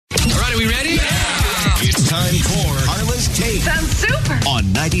everybody. We ready? Yeah! It's time for Carla's Take. Sounds super. On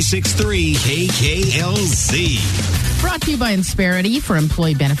 96.3 KKLZ. Brought to you by Insperity for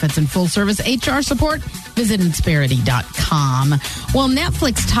employee benefits and full service HR support. Visit Insperity.com. Well,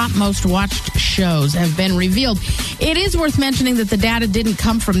 Netflix's top most watched shows have been revealed. It is worth mentioning that the data didn't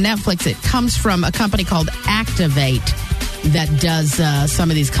come from Netflix. It comes from a company called Activate that does some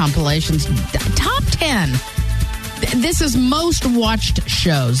of these compilations. Top 10. This is most watched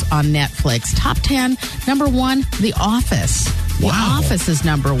shows on Netflix. Top 10. Number 1, The Office. The Office is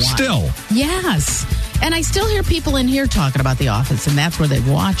number 1. Still? Yes. And I still hear people in here talking about The Office, and that's where they've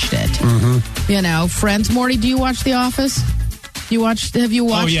watched it. Mm-hmm. You know, Friends. Morty, do you watch The Office? Have you watched it?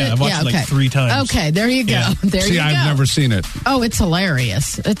 Oh, yeah. I've watched it like 3 times. Okay, there you go. Yeah. There you go. I've never seen it. Oh, it's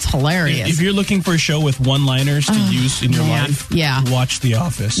hilarious. It's hilarious. If you're looking for a show with one-liners to use in your life, watch The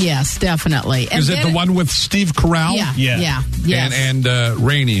Office. Yes, definitely. And is it the one with Steve Carell? Yeah. Yes. And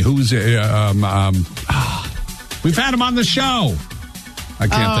Rainey, who's... we've had him on the show. I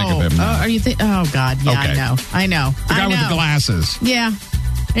can't think of him now. Are you oh, God. Yeah, okay. I know. The guy with the glasses. Yeah,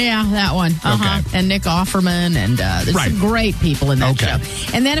 that one. Okay. And Nick Offerman, and there's some great people in that show.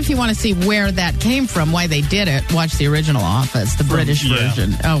 And then if you want to see where that came from, why they did it, watch the original Office, the British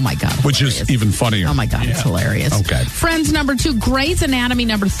version. Oh, my God. Which hilarious. is even funnier. Oh, my God. It's hilarious. Okay. Friends, number 2. Grey's Anatomy,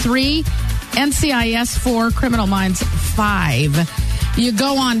 number 3. NCIS, 4. Criminal Minds, 5. You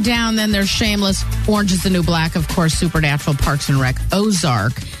go on down, then there's Shameless, Orange is the New Black, of course, Supernatural, Parks and Rec,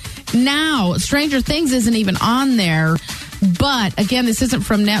 Ozark. Now, Stranger Things isn't even on there, but again, this isn't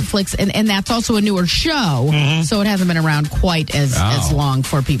from Netflix, and that's also a newer show, so it hasn't been around quite as long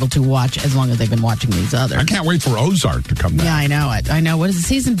for people to watch, as long as they've been watching these others. I can't wait for Ozark to come back. Yeah, I know it. I know. What is it,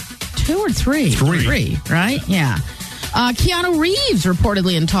 season 2 or 3? 3, right? Yeah. Keanu Reeves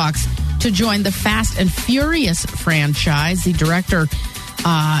reportedly in talks to join the Fast and Furious franchise. The director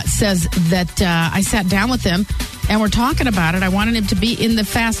says that I sat down with him and we're talking about it. I wanted him to be in the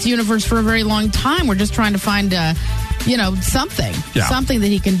Fast universe for a very long time. We're just trying to find, something that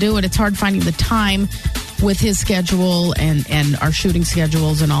he can do. And it's hard finding the time with his schedule and our shooting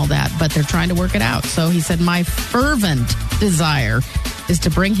schedules and all that. But they're trying to work it out. So he said, my fervent desire is to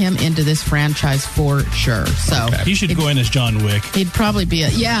bring him into this franchise for sure. So he should go in as John Wick. He'd probably be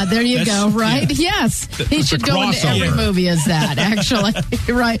there you go, right? Yeah. Yes. He should go into every movie as that, actually.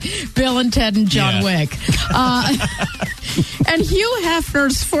 Right. Bill and Ted and John Wick. And Hugh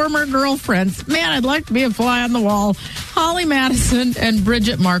Hefner's former girlfriends. Man, I'd like to be a fly on the wall. Holly Madison and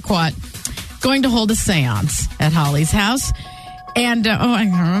Bridget Marquardt going to hold a seance at Holly's house. And, I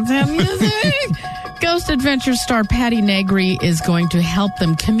heard that music. Ghost Adventure star Patty Negri is going to help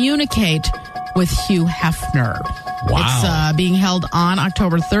them communicate with Hugh Hefner. Wow. It's being held on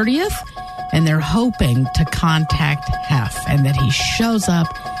October 30th, and they're hoping to contact Hef and that he shows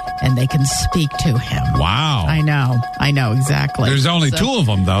up and they can speak to him. Wow. I know, exactly. There's only 2 of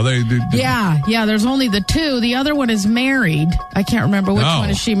them, though. Yeah, there's only the 2. The other one is married. I can't remember which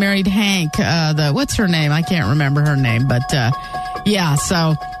one is she married. Hank. What's her name? I can't remember her name, but so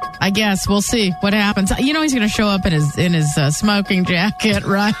I guess we'll see what happens. You know, he's going to show up in his smoking jacket,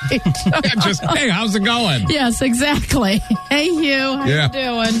 right? Just, hey, how's it going? Yes, exactly. Hey, Hugh, how you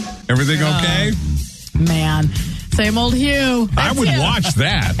doing? Everything okay? Man, same old Hugh. I would watch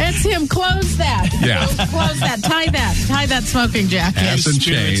that. It's him. Close that. Yeah. Close that. Tie that smoking jacket. Ass and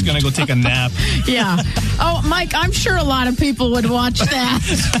chain. It's going to go take a nap. Yeah. Oh, Mike, I'm sure a lot of people would watch that.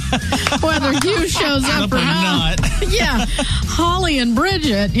 Whether Hugh shows up or not. Yeah. Holly and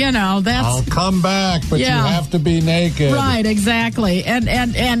Bridget, that's... I'll come back, but you have to be naked. Right, exactly.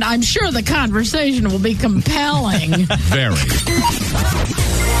 And I'm sure the conversation will be compelling. Very.